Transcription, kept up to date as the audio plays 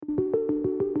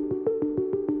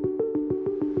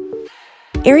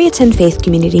Area 10 Faith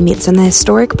Community meets in the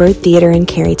historic Byrd Theater in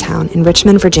Carytown in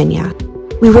Richmond, Virginia.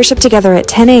 We worship together at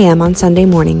 10 a.m. on Sunday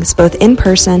mornings, both in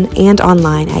person and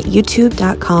online at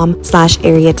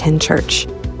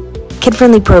youtube.com/area10church.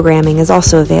 Kid-friendly programming is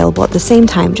also available at the same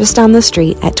time just down the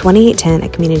street at 2810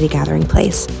 at Community Gathering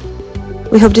Place.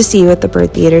 We hope to see you at the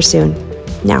Byrd Theater soon.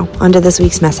 Now, on to this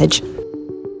week's message.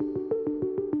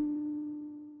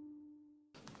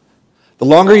 The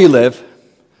longer you live,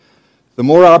 the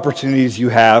more opportunities you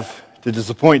have to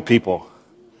disappoint people.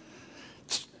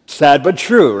 It's sad but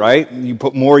true, right? You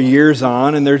put more years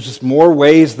on, and there's just more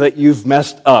ways that you've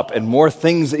messed up and more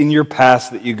things in your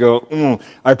past that you go,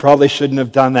 I probably shouldn't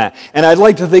have done that. And I'd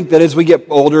like to think that as we get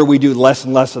older, we do less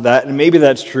and less of that, and maybe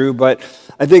that's true, but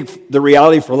I think the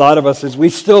reality for a lot of us is we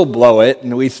still blow it,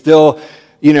 and we still,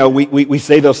 we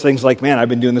say those things like, man, I've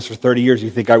been doing this for 30 years,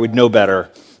 you think I would know better.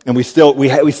 And we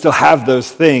still have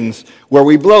those things where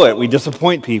we blow it. We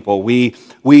disappoint people. We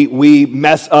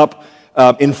mess up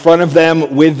in front of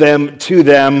them, with them, to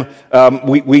them.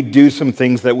 We do some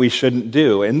things that we shouldn't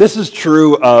do. And this is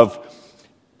true of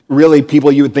really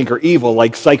people you would think are evil,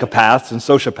 like psychopaths and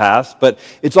sociopaths. But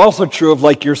it's also true of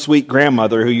like your sweet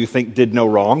grandmother who you think did no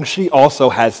wrong. She also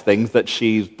has things that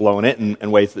she's blown it in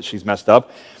ways that she's messed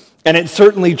up. And it's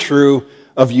certainly true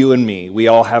of you and me. We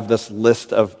all have this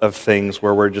list of things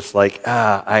where we're just like,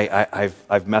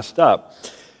 I've messed up.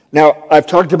 Now, I've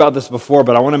talked about this before,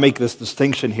 but I want to make this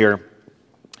distinction here.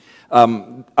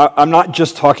 I'm not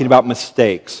just talking about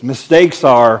mistakes. Mistakes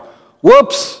are,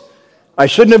 whoops, I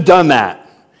shouldn't have done that.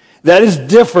 That is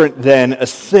different than a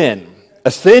sin.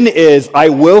 A sin is, I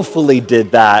willfully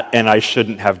did that and I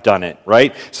shouldn't have done it,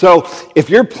 right? So if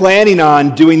you're planning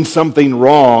on doing something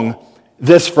wrong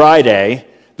this Friday,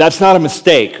 that's not a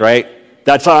mistake, right?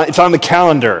 It's on the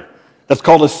calendar. That's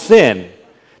called a sin.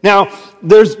 Now,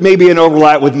 there's maybe an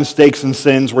overlap with mistakes and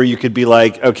sins where you could be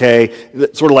like, okay,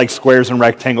 sort of like squares and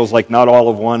rectangles, like not all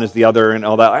of one is the other and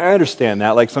all that. I understand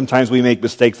that. Like sometimes we make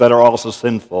mistakes that are also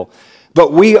sinful.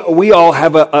 But we all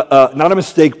have not a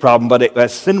mistake problem, but a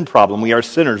sin problem. We are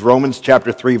sinners. Romans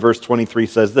chapter 3, verse 23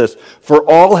 says this, "For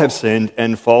all have sinned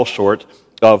and fall short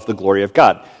of the glory of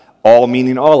God." All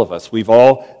meaning all of us. We've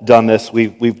all done this.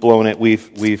 We've blown it.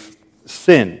 We've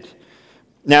sinned.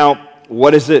 Now, what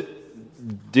does it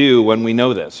do when we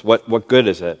know this? What good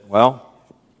is it? Well,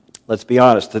 let's be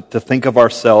honest. To think of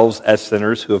ourselves as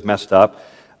sinners who have messed up,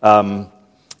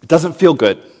 it doesn't feel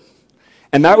good.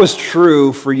 And that was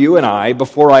true for you and I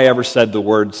before I ever said the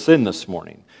word sin this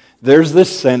morning. There's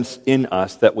this sense in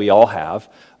us that we all have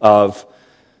of,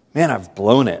 man, I've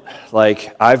blown it.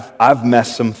 Like, I've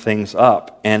messed some things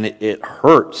up, and it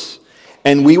hurts.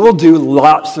 And we will do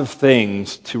lots of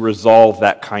things to resolve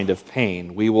that kind of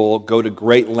pain. We will go to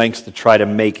great lengths to try to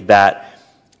make that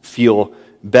feel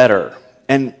better.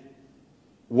 And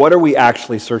what are we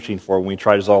actually searching for when we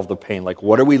try to resolve the pain? Like,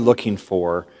 what are we looking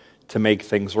for to make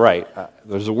things right?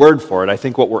 There's a word for it. I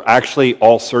think what we're actually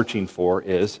all searching for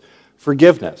is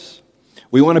forgiveness.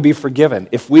 We want to be forgiven.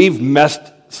 If we've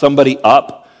messed somebody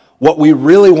up, what we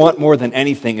really want more than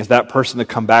anything is that person to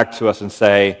come back to us and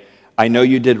say, I know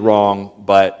you did wrong,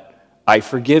 but I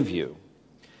forgive you.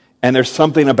 And there's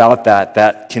something about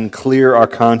that can clear our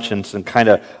conscience and kind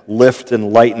of lift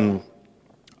and lighten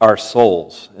our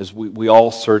souls as we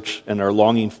all search and are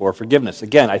longing for forgiveness.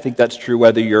 Again, I think that's true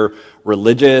whether you're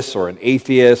religious or an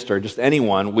atheist or just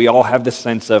anyone. We all have this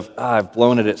sense of, I've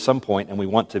blown it at some point, and we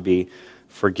want to be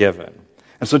forgiven.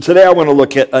 And so today I want to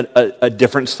look at a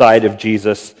different side of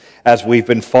Jesus as we've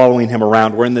been following him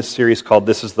around. We're in this series called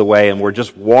This is the Way, and we're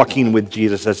just walking with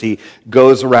Jesus as he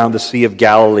goes around the Sea of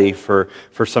Galilee for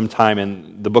some time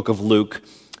in the book of Luke.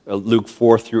 Luke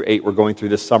 4 through 8 we're going through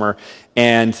this summer.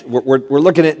 And we're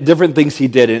looking at different things he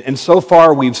did. And so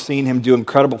far we've seen him do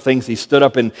incredible things. He stood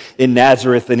up in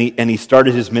Nazareth and he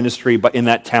started his ministry in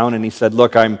that town, and he said,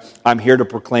 look, I'm here to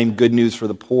proclaim good news for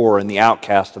the poor and the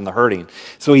outcast and the hurting.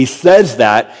 So he says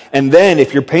that, and then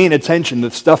if you're paying attention,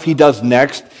 the stuff he does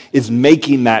next is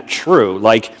making that true.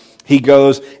 Like, he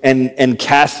goes and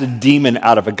casts a demon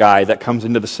out of a guy that comes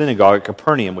into the synagogue at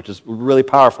Capernaum, which is really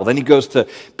powerful. Then he goes to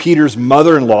Peter's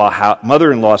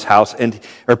mother-in-law's house,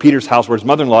 or Peter's house where his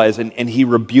mother-in-law is, and he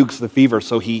rebukes the fever.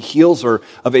 So he heals her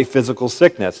of a physical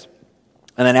sickness.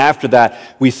 And then after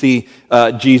that, we see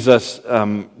Jesus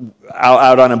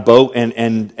out on a boat,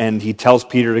 and he tells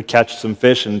Peter to catch some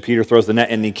fish, and Peter throws the net,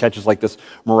 and he catches like this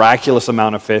miraculous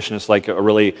amount of fish, and it's like a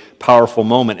really powerful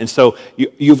moment. And so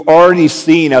you've already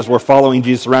seen, as we're following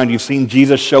Jesus around, you've seen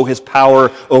Jesus show his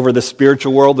power over the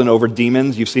spiritual world and over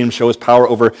demons. You've seen him show his power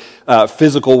over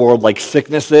physical world like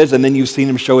sicknesses, and then you've seen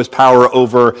him show his power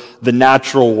over the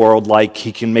natural world, like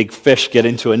he can make fish get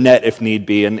into a net if need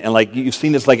be, and like you've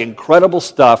seen this like incredible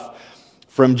stuff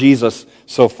from Jesus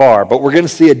so far. But we're going to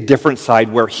see a different side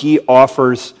where he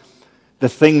offers the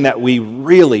thing that we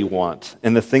really want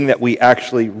and the thing that we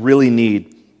actually really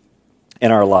need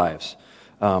in our lives.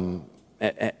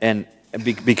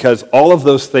 Because all of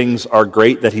those things are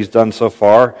great that he's done so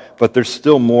far, but there's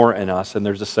still more in us, and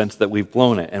there's a sense that we've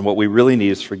blown it, and what we really need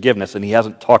is forgiveness, and he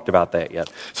hasn't talked about that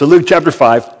yet. So Luke chapter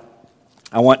 5,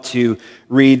 I want to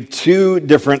read two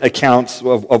different accounts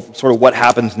of sort of what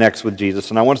happens next with Jesus,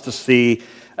 and I want us to see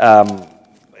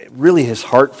really his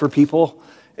heart for people,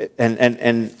 and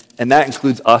that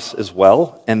includes us as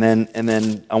well. And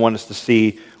then I want us to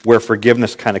see where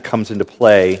forgiveness kind of comes into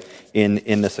play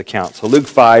in this account. So Luke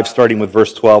 5, starting with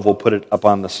verse 12, we'll put it up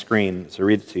on the screen. So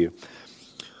read it to you.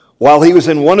 While he was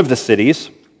in one of the cities,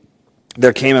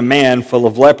 there came a man full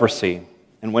of leprosy,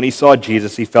 and when he saw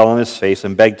Jesus, he fell on his face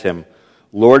and begged him,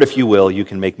 "Lord, if you will, you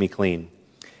can make me clean."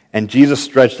 And Jesus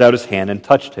stretched out his hand and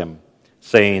touched him,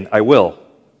 saying, "I will,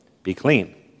 be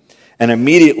clean." And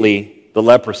immediately the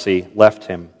leprosy left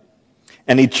him.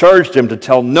 And he charged him to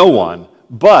tell no one,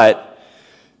 but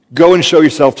go and show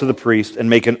yourself to the priest and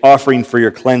make an offering for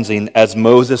your cleansing, as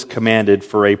Moses commanded,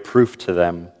 for a proof to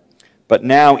them. But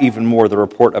now even more the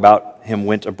report about him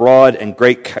went abroad, and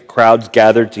great crowds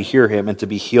gathered to hear him and to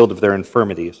be healed of their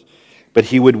infirmities. But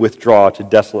he would withdraw to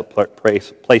desolate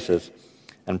places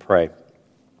and pray.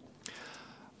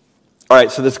 All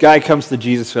right, so this guy comes to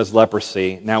Jesus who has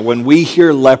leprosy. Now, when we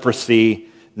hear leprosy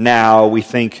now, we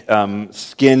think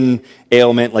skin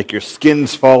ailment, like your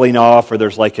skin's falling off, or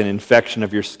there's like an infection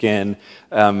of your skin.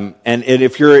 And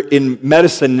if you're in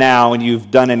medicine now and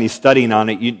you've done any studying on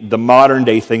it, the modern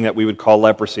day thing that we would call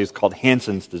leprosy is called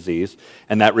Hansen's disease.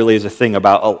 And that really is a thing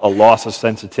about a loss of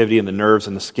sensitivity in the nerves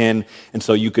and the skin. And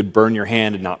so you could burn your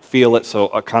hand and not feel it. So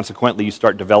consequently, you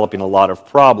start developing a lot of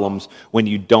problems when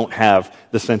you don't have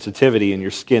the sensitivity in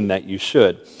your skin that you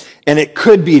should. And it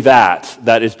could be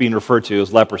that is being referred to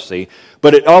as leprosy.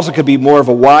 But it also could be more of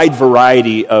a wide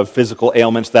variety of physical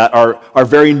ailments that are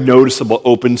very noticeable,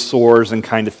 open sores and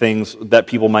kind of things that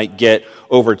people might get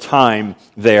over time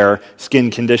there, skin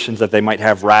conditions that they might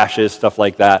have, rashes, stuff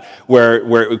like that,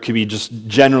 where it could be just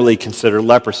generally considered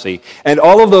leprosy. And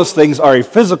all of those things are a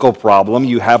physical problem.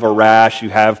 You have a rash, you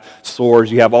have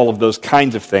sores, you have all of those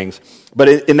kinds of things. But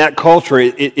in that culture,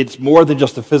 it's more than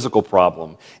just a physical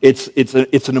problem. It's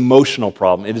an emotional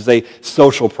problem. It is a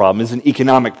social problem. It's an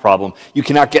economic problem. You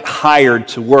cannot get hired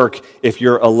to work if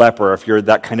you're a leper, if you're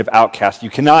that kind of outcast. You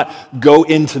cannot go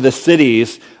into the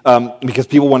cities because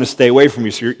people want to stay away from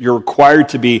you. So you're required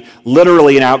to be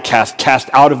literally an outcast, cast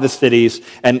out of the cities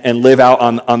and live out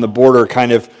on the border,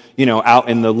 kind of, out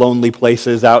in the lonely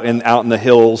places, out in the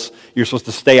hills. You're supposed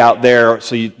to stay out there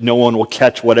so no one will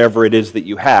catch whatever it is that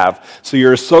you have. So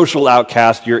you're a social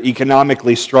outcast, you're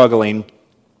economically struggling.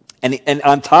 And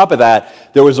on top of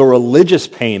that, there was a religious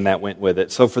pain that went with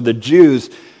it. So for the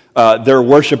Jews, their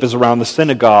worship is around the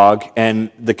synagogue and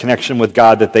the connection with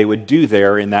God that they would do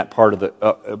there in that part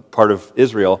of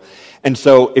Israel. And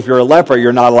so if you're a leper,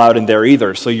 you're not allowed in there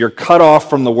either. So you're cut off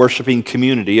from the worshiping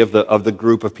community of the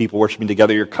group of people worshiping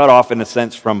together. You're cut off in a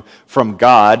sense from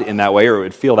God in that way, or it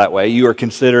would feel that way. You are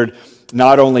considered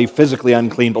not only physically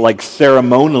unclean, but like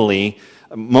ceremonially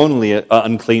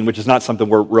unclean, which is not something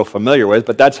we're real familiar with,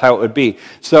 but that's how it would be.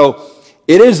 So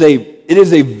it is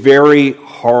a very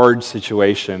hard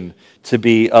situation to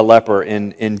be a leper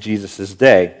in Jesus'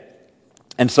 day.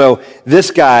 And so this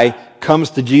guy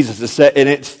comes to Jesus, and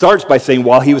it starts by saying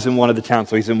while he was in one of the towns,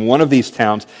 so he's in one of these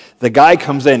towns, the guy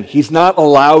comes in. He's not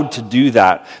allowed to do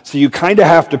that. So you kind of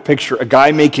have to picture a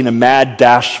guy making a mad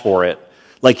dash for it.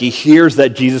 Like he hears that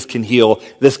Jesus can heal.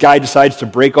 This guy decides to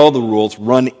break all the rules,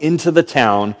 run into the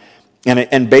town,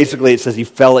 and basically it says he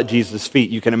fell at Jesus' feet.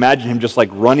 You can imagine him just like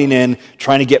running in,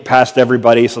 trying to get past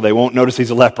everybody so they won't notice he's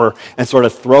a leper, and sort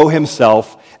of throw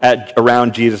himself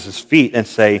around Jesus' feet and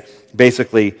say,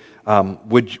 basically,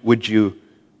 would you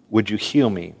heal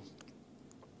me?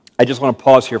 I just want to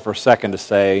pause here for a second to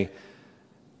say,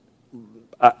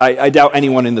 I doubt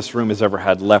anyone in this room has ever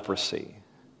had leprosy.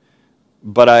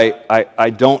 But I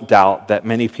don't doubt that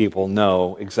many people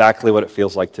know exactly what it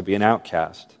feels like to be an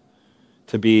outcast,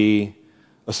 to be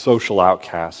a social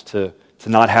outcast, to to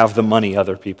not have the money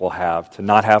other people have, to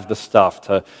not have the stuff,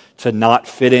 to not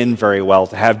fit in very well,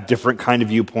 to have different kind of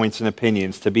viewpoints and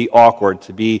opinions, to be awkward,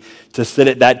 to sit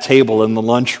at that table in the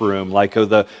lunchroom like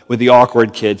with the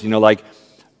awkward kids. Like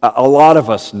a lot of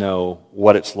us know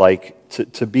what it's like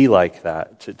to be like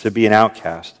that, to be an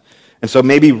outcast. And so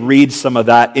maybe read some of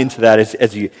that into that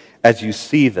as you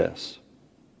see this.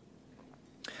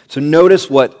 So notice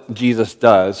what Jesus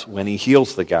does when he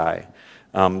heals the guy.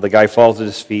 The guy falls at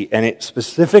his feet, and it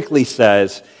specifically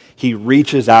says he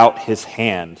reaches out his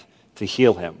hand to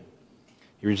heal him.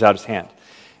 He reaches out his hand.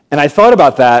 And I thought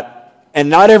about that, and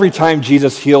not every time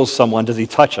Jesus heals someone does he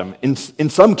touch him. In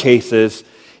some cases,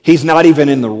 he's not even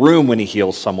in the room when he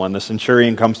heals someone. The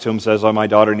centurion comes to him and says, "Oh, my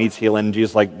daughter needs healing." And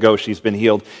Jesus is like, "Go, she's been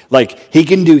healed." Like, he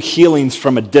can do healings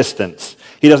from a distance.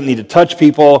 He doesn't need to touch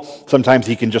people. Sometimes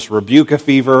he can just rebuke a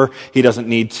fever. He doesn't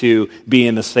need to be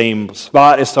in the same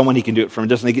spot as someone. He can do it from a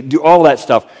distance. He can do all that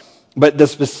stuff. But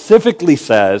this specifically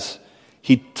says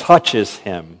he touches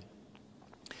him.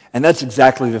 And that's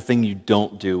exactly the thing you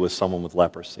don't do with someone with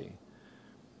leprosy.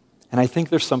 And I think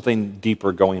there's something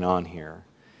deeper going on here.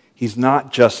 He's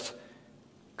not just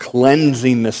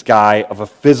cleansing this guy of a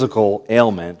physical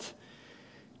ailment.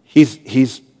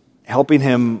 He's helping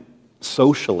him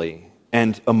socially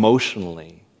and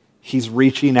emotionally. He's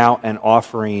reaching out and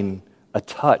offering a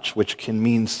touch, which can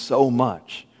mean so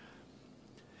much.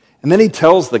 And then he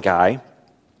tells the guy,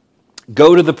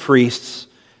 "Go to the priests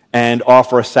and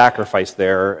offer a sacrifice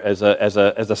there as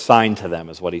a sign to them,"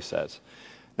 is what he says.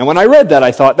 And when I read that,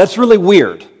 I thought, that's really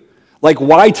weird. Like,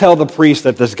 why tell the priest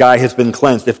that this guy has been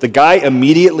cleansed? If the guy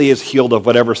immediately is healed of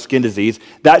whatever skin disease,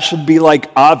 that should be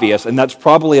obvious, and that's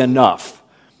probably enough.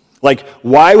 Like,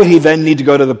 why would he then need to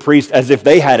go to the priest as if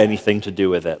they had anything to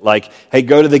do with it? Like, hey,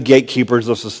 go to the gatekeepers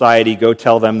of society, go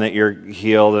tell them that you're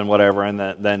healed and whatever, and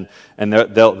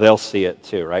they'll see it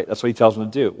too, right? That's what he tells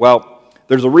them to do. Well,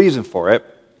 there's a reason for it.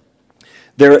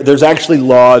 There's actually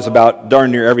laws about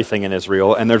darn near everything in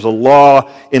Israel, and there's a law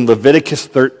in Leviticus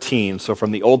 13. So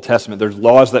from the Old Testament, there's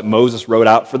laws that Moses wrote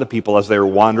out for the people as they were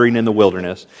wandering in the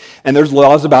wilderness, and there's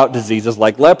laws about diseases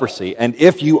like leprosy. And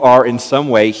if you are in some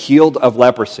way healed of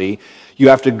leprosy, you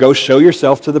have to go show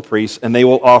yourself to the priests, and there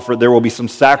will be some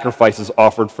sacrifices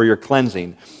offered for your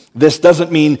cleansing. This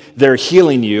doesn't mean they're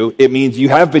healing you. It means you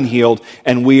have been healed,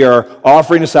 and we are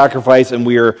offering a sacrifice, and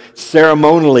we are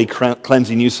ceremonially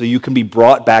cleansing you so you can be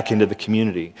brought back into the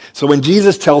community. So when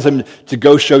Jesus tells him to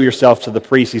go show yourself to the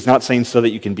priest, he's not saying so that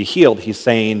you can be healed. He's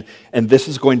saying, and this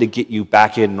is going to get you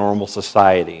back in normal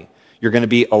society. You're going to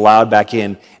be allowed back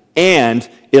in, and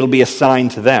it'll be a sign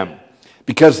to them.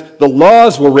 Because the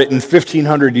laws were written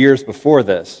 1,500 years before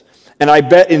this. And I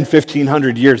bet in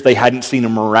 1,500 years they hadn't seen a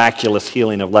miraculous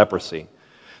healing of leprosy.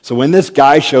 So when this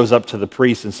guy shows up to the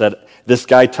priest and said, "This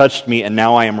guy touched me and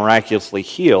now I am miraculously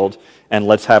healed, and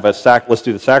let's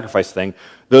do the sacrifice thing,"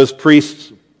 those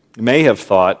priests may have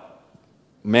thought,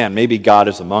 "Man, maybe God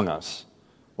is among us.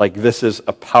 Like, this is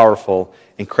a powerful,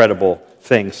 incredible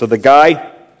thing." So the guy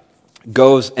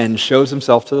goes and shows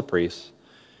himself to the priest,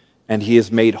 and he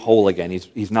is made whole again.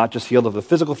 He's not just healed of the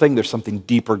physical thing, there's something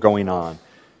deeper going on.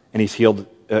 And he's healed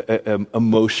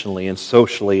emotionally and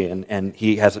socially, and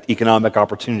he has an economic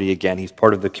opportunity again. He's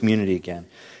part of the community again.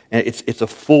 And it's a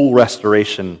full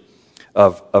restoration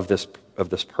of this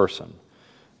person.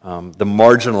 The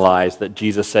marginalized, that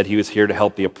Jesus said he was here to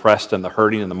help the oppressed and the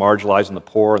hurting and the marginalized and the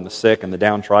poor and the sick and the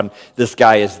downtrodden. This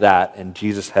guy is that, and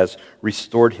Jesus has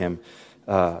restored him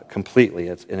completely,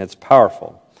 and it's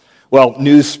powerful. Well,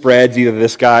 news spreads. Either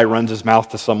this guy runs his mouth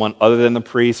to someone other than the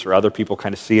priest, or other people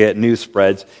kind of see it. News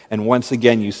spreads. And once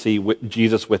again, you see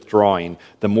Jesus withdrawing.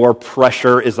 The more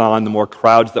pressure is on, the more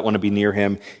crowds that want to be near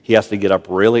him. He has to get up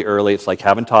really early. It's like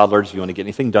having toddlers. If you want to get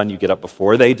anything done, you get up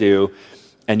before they do.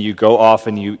 And you go off,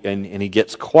 and he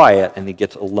gets quiet, and he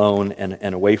gets alone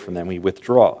and away from them. He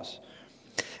withdraws.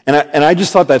 And I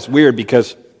just thought that's weird,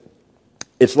 because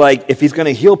it's like, if he's going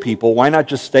to heal people, why not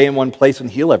just stay in one place and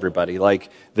heal everybody?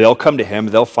 Like, they'll come to him,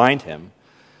 they'll find him.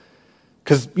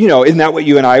 Because, isn't that what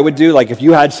you and I would do? Like, if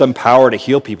you had some power to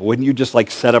heal people, wouldn't you just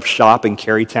set up shop in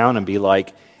Carytown and be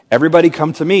like, "Everybody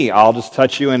come to me, I'll just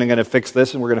touch you, and I'm going to fix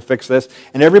this, and we're going to fix this,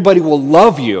 and everybody will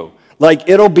love you. Like,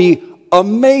 it'll be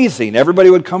amazing. Everybody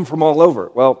would come from all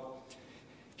over." Well,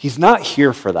 he's not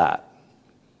here for that.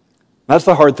 That's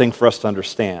the hard thing for us to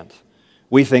understand.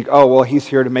 We think, "Oh, well, he's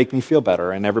here to make me feel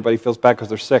better," and everybody feels bad because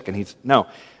they're sick. And he's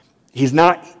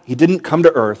not. He didn't come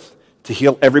to earth to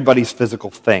heal everybody's physical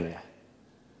thing.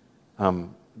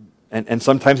 And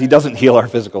sometimes he doesn't heal our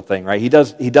physical thing, right? He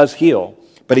does heal,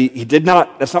 but he did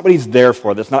not. That's not what he's there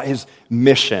for. That's not his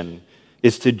mission.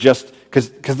 Is to just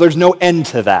because there's no end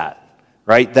to that.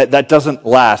 right? That doesn't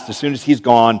last. As soon as he's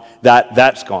gone,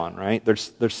 that's gone, right?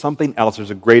 There's something else.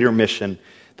 There's a greater mission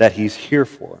that he's here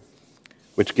for,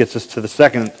 which gets us to the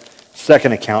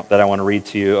second account that I want to read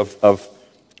to you of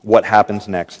what happens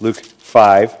next. Luke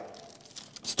 5,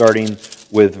 starting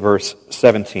with verse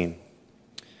 17.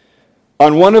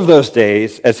 On one of those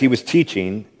days, as he was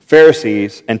teaching,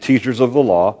 Pharisees and teachers of the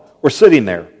law were sitting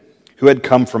there, who had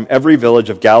come from every village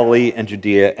of Galilee and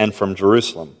Judea and from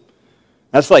Jerusalem.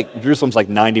 Jerusalem's like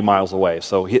 90 miles away,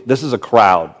 so this is a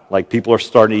crowd. Like, people are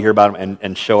starting to hear about him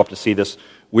and show up to see this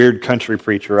weird country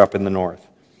preacher up in the north.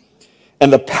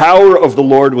 And the power of the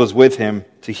Lord was with him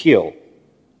to heal.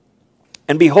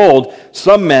 And behold,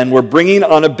 some men were bringing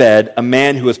on a bed a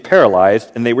man who was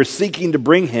paralyzed, and they were seeking to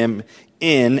bring him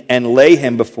in and lay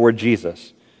him before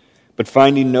Jesus. But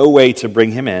finding no way to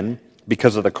bring him in,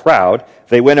 because of the crowd,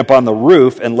 they went up on the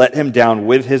roof and let him down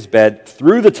with his bed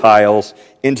through the tiles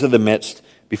into the midst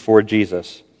before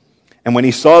Jesus. And when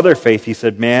he saw their faith, he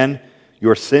said, "Man,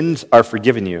 your sins are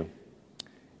forgiven you."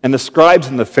 And the scribes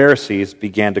and the Pharisees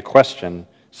began to question,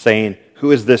 saying,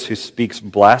 "Who is this who speaks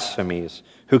blasphemies?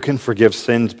 Who can forgive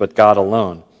sins but God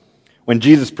alone?" When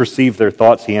Jesus perceived their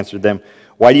thoughts, he answered them,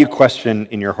 "Why do you question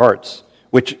in your hearts?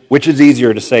 Which is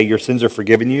easier to say, 'Your sins are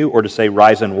forgiven you,' or to say,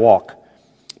 'Rise and walk'?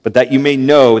 But that you may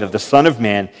know that the Son of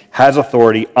Man has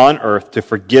authority on earth to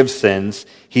forgive sins,"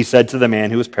 he said to the man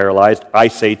who was paralyzed, "I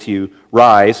say to you,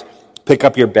 rise, pick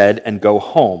up your bed, and go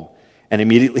home." And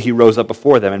immediately he rose up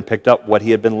before them and picked up what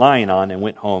he had been lying on and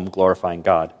went home, glorifying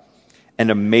God. And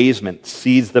amazement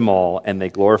seized them all, and they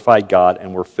glorified God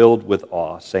and were filled with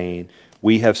awe, saying,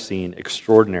 "We have seen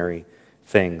extraordinary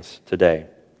things today."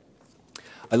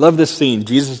 I love this scene,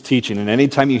 Jesus teaching, and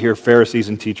anytime you hear Pharisees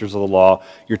and teachers of the law,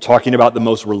 you're talking about the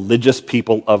most religious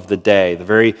people of the day. The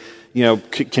very,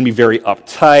 can be very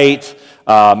uptight,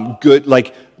 good,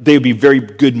 like they would be very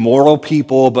good moral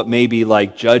people, but maybe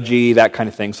like judgy, that kind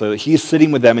of thing. So he's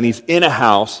sitting with them, and he's in a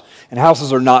house, and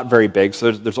houses are not very big,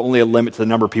 so there's only a limit to the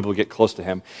number of people who get close to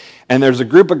him. And there's a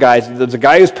group of guys, there's a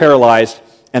guy who's paralyzed,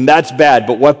 and that's bad,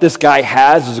 but what this guy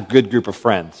has is a good group of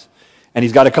friends. And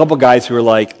he's got a couple guys who are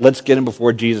like, let's get him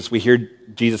before Jesus. We hear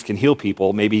Jesus can heal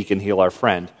people. Maybe he can heal our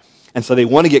friend. And so they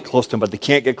want to get close to him, but they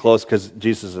can't get close because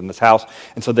Jesus is in this house.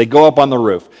 And so they go up on the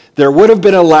roof. There would have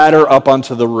been a ladder up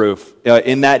onto the roof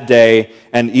in that day,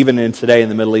 and even in today in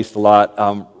the Middle East a lot.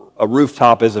 A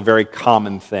rooftop is a very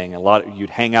common thing. You'd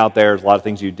hang out there. There's a lot of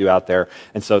things you'd do out there.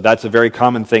 And so that's a very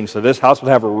common thing. So this house would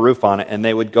have a roof on it, and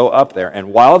they would go up there.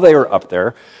 And while they were up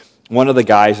there, one of the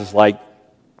guys is like,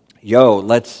 yo,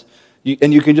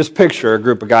 and you can just picture a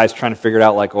group of guys trying to figure it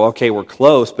out, like, well, okay, we're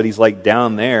close, but he's like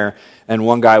down there. And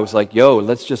one guy was like, yo,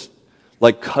 let's just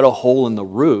like cut a hole in the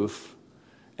roof,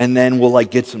 and then we'll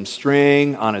like get some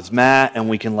string on his mat, and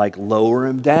we can like lower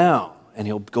him down, and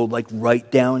he'll go like right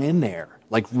down in there,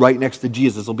 like right next to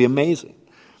Jesus. It'll be amazing.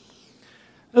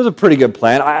 That was a pretty good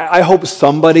plan. I hope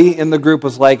somebody in the group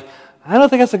was like, I don't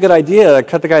think that's a good idea to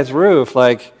cut the guy's roof.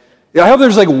 Like, I hope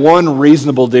there's like one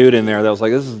reasonable dude in there that was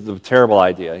like, this is a terrible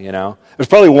idea, There's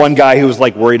probably one guy who was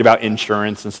like worried about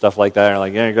insurance and stuff like that. And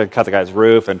like, you're going to cut the guy's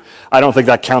roof. And I don't think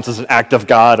that counts as an act of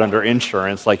God under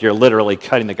insurance. Like, you're literally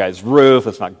cutting the guy's roof.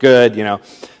 That's not good,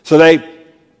 So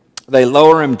they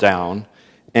lower him down,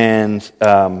 and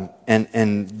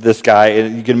this guy,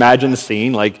 you can imagine the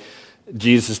scene, like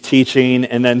Jesus is teaching,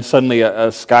 and then suddenly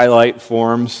a skylight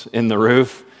forms in the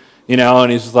roof, and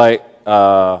he's just like,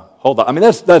 hold on. I mean,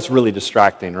 that's really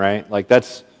distracting, right? Like,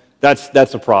 that's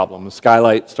a problem. The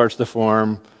skylight starts to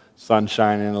form, sun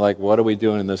shining, like, what are we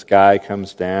doing? And this guy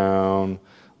comes down,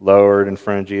 lowered in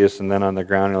front of Jesus, and then on the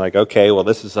ground, you're like, okay, well,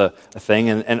 this is a thing.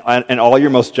 And all your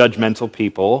most judgmental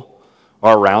people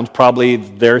are around. Probably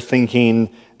they're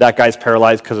thinking that guy's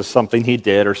paralyzed because of something he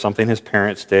did or something his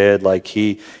parents did. Like,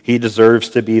 he deserves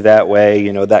to be that way,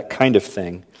 that kind of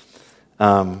thing.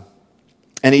 And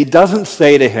he doesn't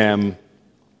say to him,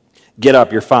 get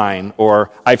up, you're fine,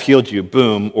 or I've healed you,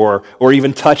 boom, or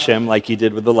even touch him like he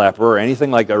did with the leper, or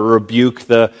anything like that, or rebuke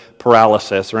the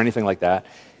paralysis, or anything like that.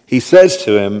 He says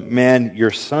to him, man,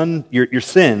 your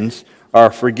sins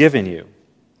are forgiven you.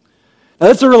 Now,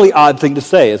 that's a really odd thing to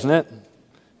say, isn't it?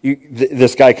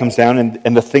 This guy comes down,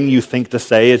 and the thing you think to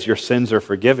say is your sins are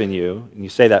forgiven you, and you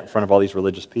say that in front of all these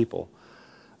religious people.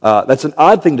 That's an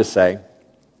odd thing to say,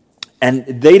 and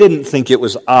they didn't think it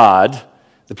was odd.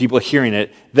 The people hearing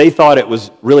it, they thought it was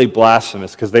really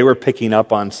blasphemous because they were picking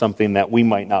up on something that we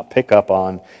might not pick up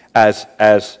on as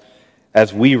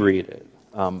we read it.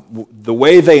 The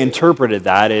way they interpreted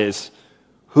that is,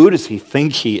 who does he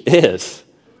think he is?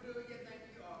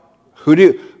 Who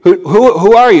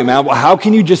are you, man? Well, how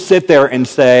can you just sit there and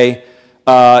say,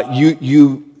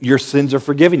 your sins are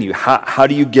forgiven you. How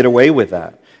do you get away with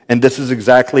that? And this is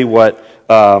exactly what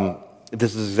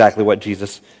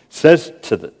Jesus says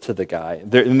to the guy.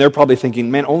 They're probably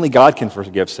thinking, man, only God can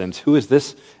forgive sins. Who is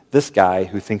this guy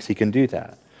who thinks he can do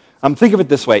that? Think of it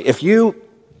this way. If you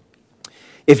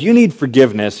need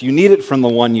forgiveness, you need it from the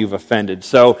one you've offended.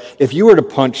 So if you were to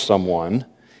punch someone,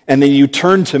 and then you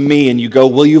turn to me and you go,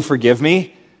 will you forgive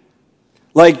me?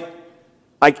 Like,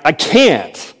 I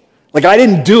can't. Like, I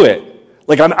didn't do it.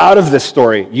 Like, I'm out of this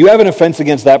story. You have an offense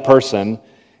against that person,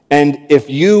 and if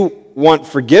you want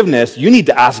forgiveness, you need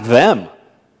to ask them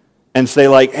and say,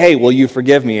 like, hey, will you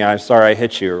forgive me? I'm sorry I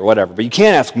hit you or whatever. But you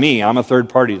can't ask me. I'm a third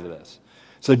party to this.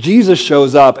 So Jesus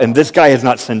shows up, and this guy has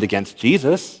not sinned against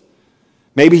Jesus.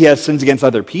 Maybe he has sins against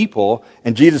other people,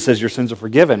 and Jesus says, your sins are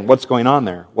forgiven. What's going on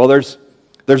there? Well, there's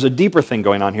a deeper thing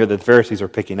going on here that the Pharisees are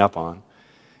picking up on.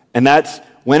 And that's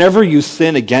whenever you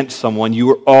sin against someone, you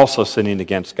are also sinning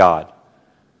against God.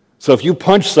 So if you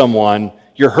punch someone,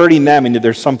 you're hurting them and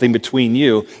there's something between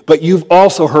you, but you've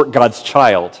also hurt God's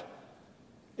child.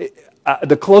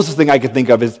 The closest thing I could think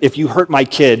of is if you hurt my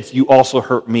kids, you also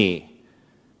hurt me,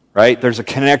 right? There's a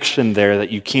connection there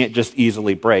that you can't just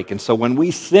easily break. And so when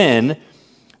we sin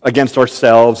against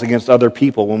ourselves, against other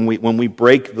people, when we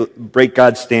break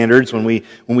God's standards, when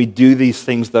we do these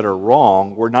things that are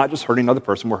wrong, we're not just hurting another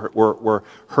person, we're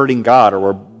hurting God, or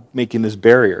we're making this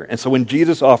barrier. And so when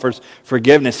Jesus offers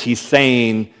forgiveness, he's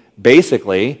saying,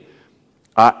 basically,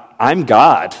 I'm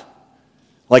God.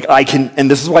 Like, I can,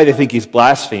 and this is why they think he's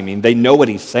blaspheming. They know what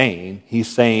he's saying. He's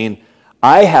saying,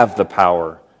 I have the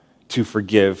power to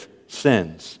forgive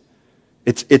sins.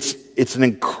 It's an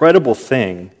incredible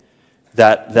thing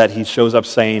that he shows up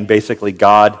saying, basically,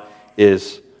 God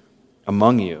is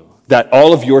among you. That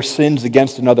all of your sins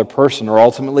against another person are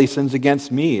ultimately sins against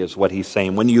me, is what he's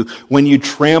saying. When you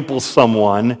trample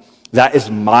someone, that is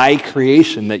my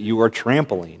creation that you are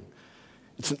trampling.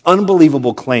 It's an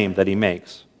unbelievable claim that he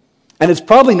makes. And it's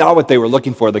probably not what they were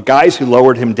looking for. The guys who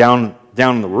lowered him down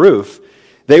on the roof,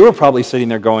 they were probably sitting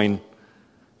there going,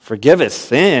 forgive his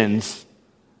sins?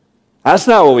 That's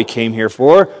not what we came here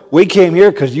for. We came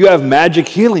here because you have magic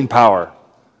healing power.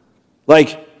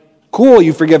 Like, cool,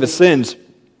 you forgive his sins.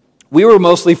 We were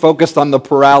mostly focused on the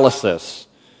paralysis.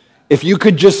 If you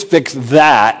could just fix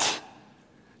that,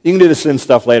 you can do the sin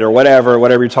stuff later, whatever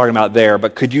you're talking about there,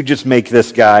 but could you just make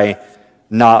this guy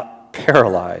not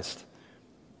paralyzed?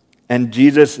 And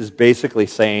Jesus is basically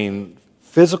saying,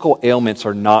 physical ailments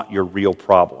are not your real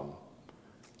problem.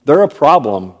 They're a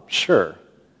problem, sure.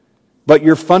 But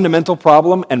your fundamental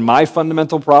problem and my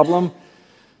fundamental problem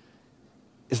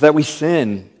is that we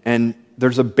sin, and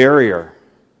there's a barrier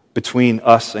between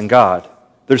us and God.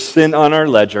 There's sin on our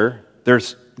ledger,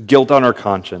 there's guilt on our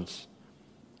conscience,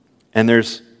 and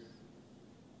there's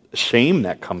shame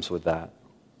that comes with that.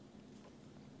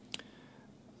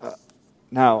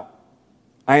 Now,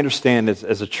 I understand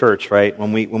as a church, right,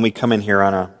 when we come in here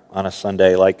on a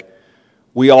Sunday, like,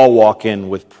 we all walk in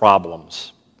with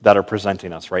problems that are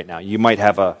presenting us right now. You might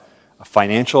have a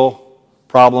financial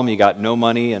problem. You got no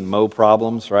money and mo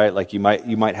problems, right? Like you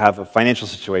might have a financial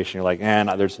situation. You're like, man,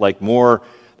 there's more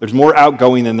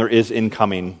outgoing than there is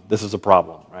incoming. This is a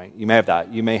problem, right? You may have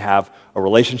that. You may have a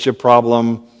relationship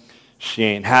problem. She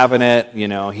ain't having it.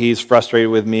 He's frustrated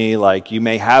with me. Like, you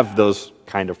may have those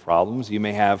kind of problems. You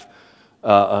may have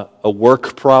a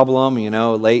work problem,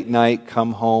 late night,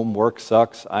 come home, work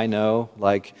sucks, I know.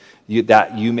 Like,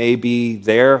 you may be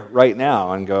there right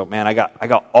now and go, man, I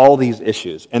got all these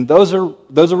issues. And those are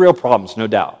real problems, no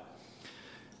doubt.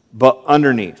 But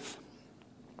underneath,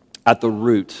 at the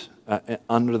root,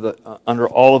 under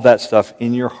all of that stuff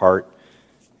in your heart,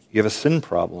 you have a sin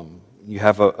problem. You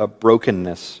have a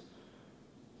brokenness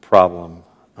problem.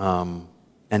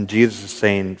 And Jesus is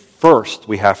saying, first,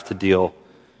 we have to deal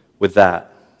with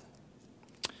that.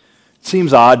 It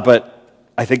seems odd, but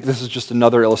I think this is just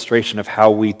another illustration of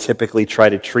how we typically try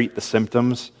to treat the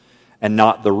symptoms and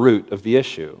not the root of the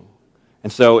issue.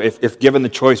 And so if given the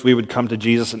choice, we would come to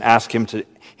Jesus and ask him to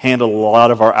handle a lot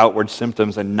of our outward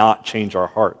symptoms and not change our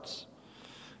hearts.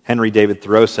 Henry David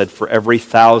Thoreau said, for every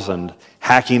 1,000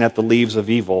 hacking at the leaves of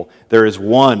evil, there is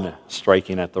one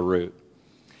striking at the root.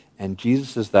 And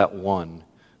Jesus is that one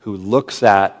who looks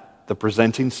at the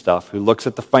presenting stuff, who looks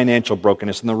at the financial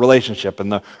brokenness and the relationship and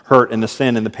the hurt and the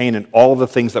sin and the pain and all of the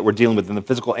things that we're dealing with and the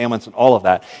physical ailments and all of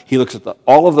that. He looks at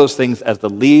all of those things as the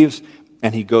leaves,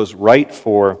 and he goes right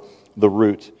for the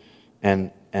root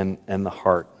and the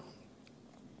heart.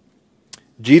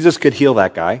 Jesus could heal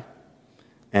that guy,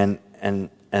 and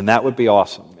that would be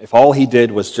awesome. If all he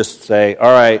did was just say,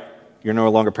 all right, you're no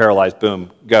longer paralyzed,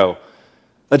 boom, go.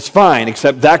 That's fine,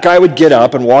 except that guy would get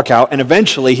up and walk out, and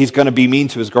eventually he's going to be mean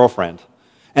to his girlfriend.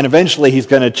 And eventually he's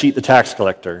going to cheat the tax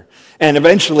collector. And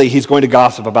eventually he's going to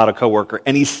gossip about a coworker.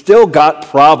 And he's still got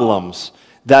problems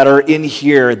that are in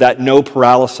here that no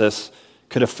paralysis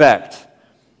could affect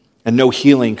and no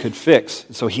healing could fix.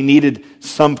 So he needed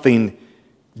something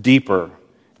deeper.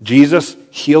 Jesus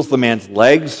heals the man's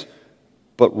legs,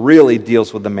 but really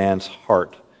deals with the man's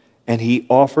heart. And he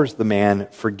offers the man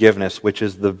forgiveness, which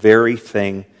is the very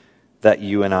thing that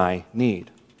you and I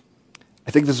need. I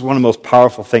think this is one of the most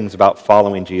powerful things about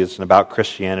following Jesus and about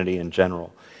Christianity in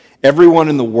general. Everyone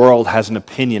in the world has an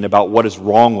opinion about what is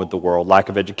wrong with the world: lack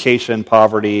of education,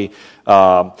 poverty,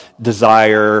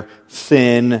 desire,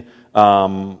 sin,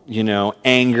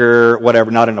 anger,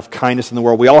 whatever, not enough kindness in the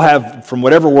world. We all have, from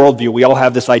whatever worldview, we all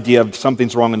have this idea of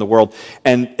something's wrong in the world.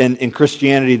 And in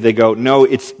Christianity, they go, no,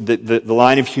 it's the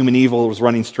line of human evil was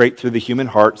running straight through the human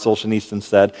heart, Solzhenitsyn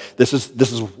said. This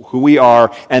is who we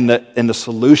are, and the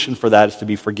solution for that is to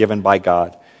be forgiven by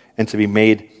God and to be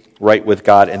made right with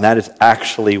God. And that is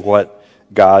actually what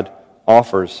God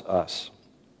offers us.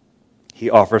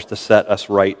 He offers to set us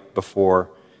right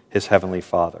before his heavenly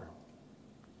Father.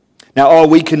 Now, all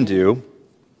we can do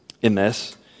in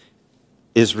this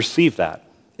is receive that.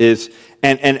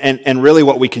 And really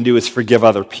what we can do is forgive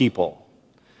other people.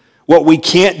 What we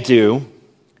can't do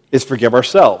is forgive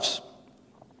ourselves.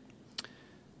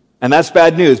 And that's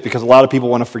bad news, because a lot of people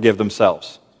want to forgive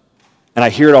themselves. And I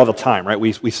hear it all the time, right?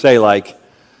 We say, like,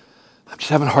 I'm just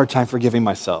having a hard time forgiving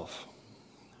myself.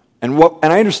 And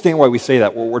I understand why we say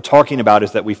that. What we're talking about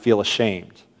is that we feel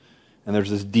ashamed. And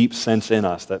there's this deep sense in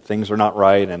us that things are not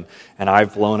right, and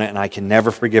I've blown it, and I can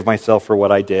never forgive myself for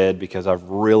what I did because I've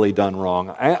really done wrong.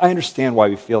 I understand why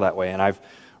we feel that way, and I've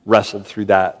wrestled through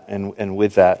that and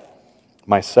with that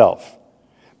myself.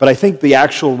 But I think the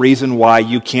actual reason why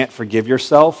you can't forgive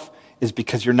yourself is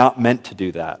because you're not meant to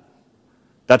do that.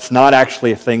 That's not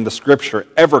actually a thing the Scripture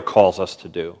ever calls us to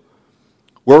do.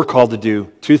 We're called to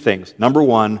do two things. Number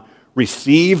one,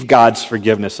 receive God's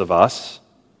forgiveness of us.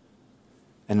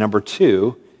 And number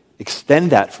two,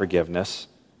 extend that forgiveness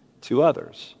to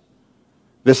others.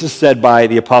 This is said by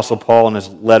the Apostle Paul in his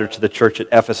letter to the church at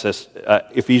Ephesus,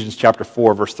 Ephesians chapter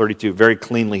 4, verse 32. Very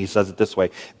cleanly, he says it this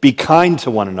way: be kind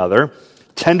to one another,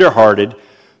 tenderhearted,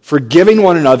 forgiving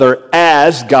one another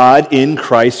as God in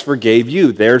Christ forgave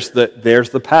you. There's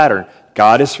the pattern.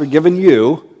 God has forgiven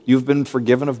you. You've been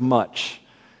forgiven of much.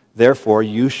 Therefore,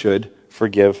 you should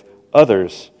forgive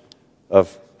others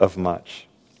of much.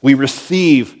 We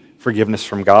receive forgiveness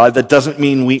from God. That doesn't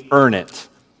mean we earn it.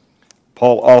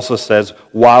 Paul also says,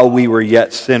 while we were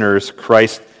yet sinners,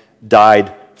 Christ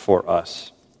died for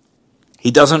us.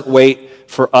 He doesn't wait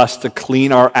for us to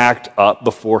clean our act up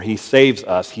before he saves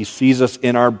us. He sees us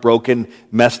in our broken,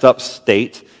 messed up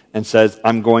state and says,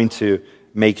 I'm going to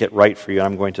make it right for you, and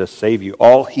I'm going to save you.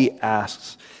 All he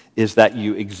asks is that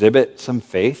you exhibit some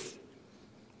faith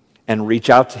and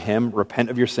reach out to him, repent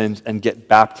of your sins, and get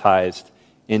baptized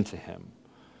into him.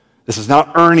 This is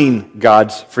not earning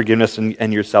God's forgiveness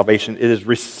and your salvation. It is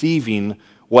receiving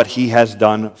what he has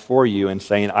done for you and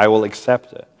saying, I will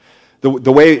accept it.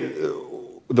 The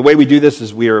way we do this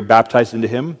is we are baptized into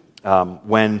him.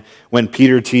 When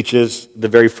Peter teaches the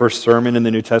very first sermon in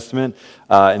the New Testament,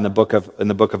 in the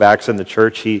book of Acts in the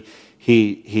church,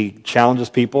 he challenges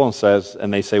people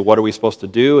and they say, what are we supposed to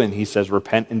do? And he says,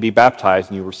 repent and be baptized,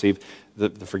 and you receive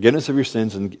the forgiveness of your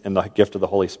sins and the gift of the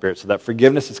Holy Spirit. So that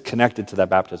forgiveness is connected to that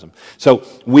baptism. So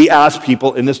we ask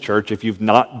people in this church, if you've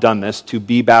not done this, to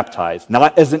be baptized.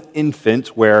 Not as an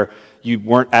infant where you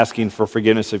weren't asking for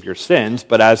forgiveness of your sins,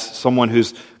 but as someone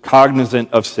who's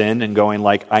cognizant of sin and going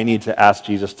like, I need to ask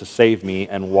Jesus to save me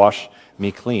and wash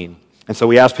me clean. And so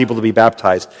we ask people to be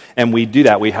baptized. And we do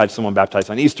that. We had someone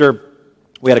baptized on Easter.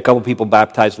 We had a couple people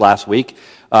baptized last week.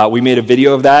 We made a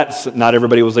video of that. So not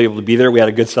everybody was able to be there. We had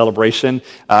a good celebration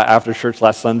after church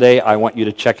last Sunday. I want you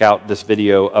to check out this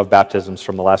video of baptisms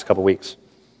from the last couple weeks.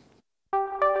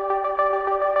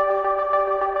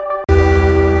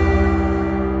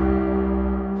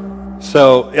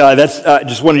 So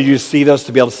just wanted you to see those,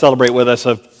 to be able to celebrate with us,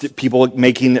 of people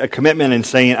making a commitment and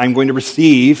saying, I'm going to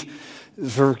receive the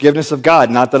forgiveness of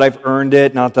God. Not that I've earned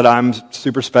it, not that I'm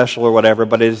super special or whatever,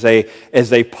 but as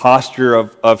a posture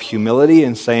of humility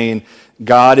and saying,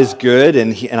 God is good,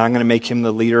 and I'm going to make him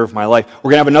the leader of my life.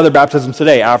 We're going to have another baptism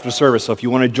today after service, so if you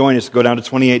want to join us, go down to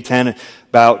 2810.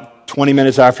 About 20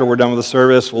 minutes after we're done with the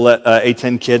service, we'll let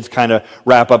A10 kids kind of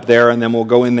wrap up there, and then we'll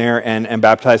go in there and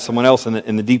baptize someone else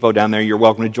in the depot down there. You're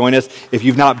welcome to join us. If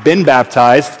you've not been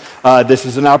baptized, this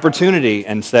is an opportunity,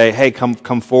 and say, hey, come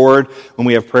forward. When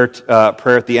we have prayer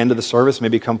at the end of the service,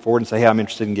 maybe come forward and say, hey, I'm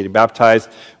interested in getting baptized.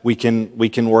 We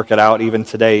can work it out even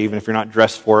today. Even if you're not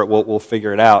dressed for it, we'll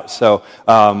figure it out. So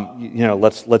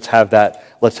let's have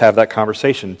that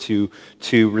conversation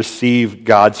to receive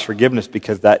God's forgiveness,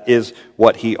 because that is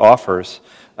what He offers.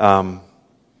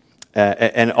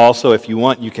 And also, if you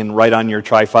want, you can write on your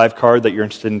Tri-5 card that you're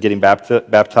interested in getting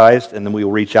baptized, and then we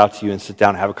will reach out to you and sit down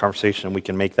and have a conversation, and we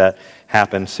can make that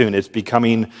happen soon. It's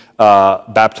becoming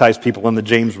baptized people in the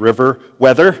James River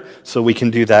weather, so we can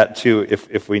do that too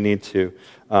if we need to.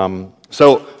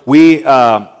 So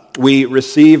we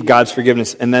receive God's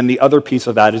forgiveness, and then the other piece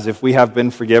of that is, if we have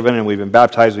been forgiven and we've been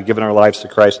baptized, we've given our lives to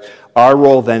Christ, our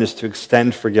role then is to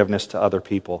extend forgiveness to other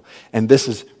people. And this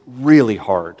is really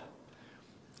hard.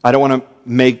 I don't want to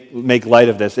make light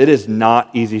of this. It is not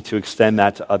easy to extend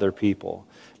that to other people,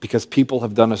 because people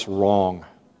have done us wrong.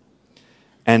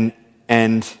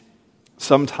 And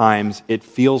sometimes it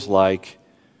feels like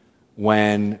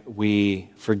when we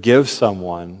forgive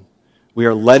someone, we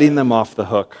are letting them off the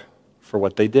hook for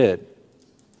what they did.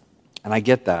 And I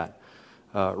get that.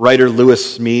 Writer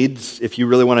Lewis Smedes, if you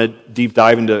really want to deep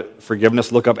dive into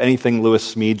forgiveness, look up anything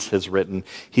Lewis Smedes has written.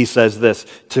 He says this: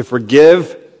 to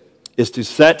forgive is to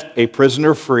set a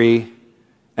prisoner free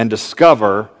and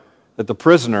discover that the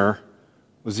prisoner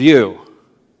was you.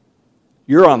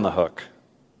 You're on the hook,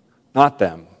 not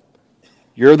them.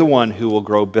 You're the one who will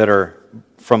grow bitter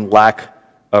from lack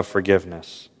of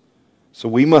forgiveness. So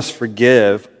we must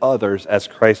forgive others as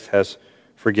Christ has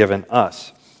forgiven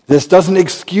us. This doesn't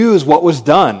excuse what was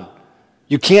done.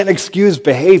 You can't excuse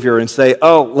behavior and say,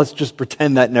 oh, let's just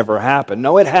pretend that never happened.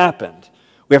 No, it happened.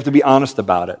 We have to be honest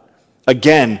about it.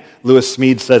 Again, Lewis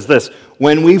Smedes says this: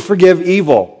 when we forgive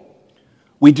evil,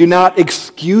 we do not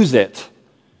excuse it.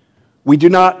 We do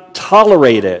not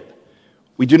tolerate it.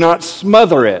 We do not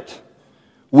smother it.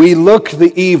 We look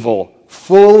the evil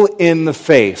full in the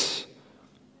face,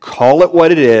 call it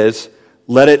what it is,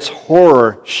 let its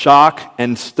horror shock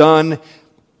and stun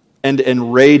and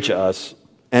enrage us,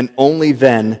 and only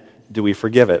then do we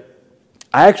forgive it.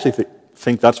 I actually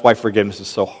think that's why forgiveness is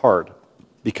so hard,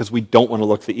 because we don't want to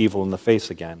look the evil in the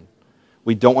face again.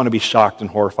 We don't want to be shocked and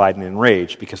horrified and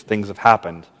enraged because things have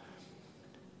happened,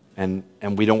 and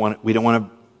we don't want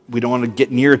to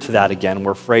get near to that again.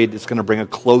 We're afraid it's going to bring a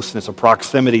closeness, a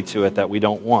proximity to it that we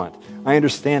don't want. I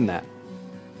understand that,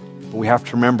 but we have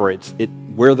to remember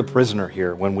we're the prisoner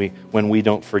here when we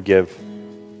don't forgive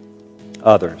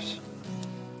others.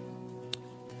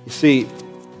 You see,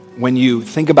 when you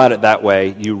think about it that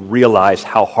way, you realize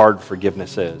how hard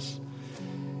forgiveness is.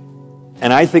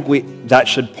 And I think that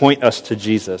should point us to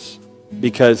Jesus,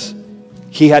 because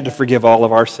He had to forgive all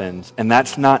of our sins, and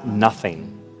that's not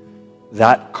nothing.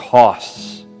 That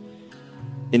costs.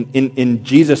 In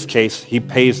Jesus' case, He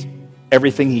pays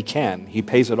everything He can. He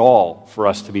pays it all for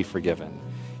us to be forgiven.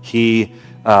 He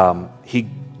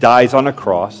dies on a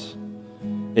cross,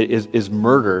 is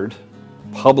murdered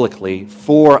publicly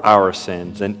for our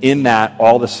sins, and in that,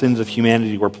 all the sins of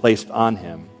humanity were placed on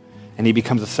Him. And He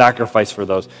becomes a sacrifice for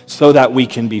those so that we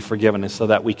can be forgiven and so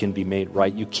that we can be made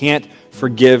right. You can't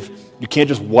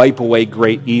just wipe away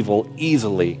great evil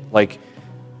easily, like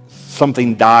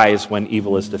something dies when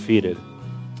evil is defeated.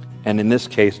 And in this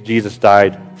case, Jesus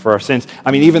died for our sins.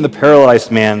 I mean, even the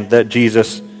paralyzed man that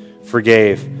Jesus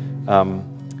forgave,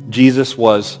 Jesus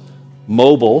was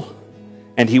mobile,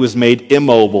 and He was made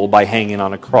immobile by hanging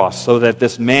on a cross, so that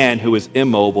this man who is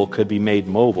immobile could be made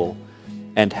mobile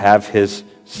and have his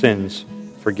sins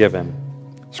forgiven.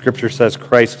 Scripture says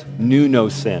Christ knew no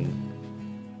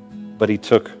sin, but He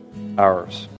took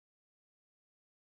ours.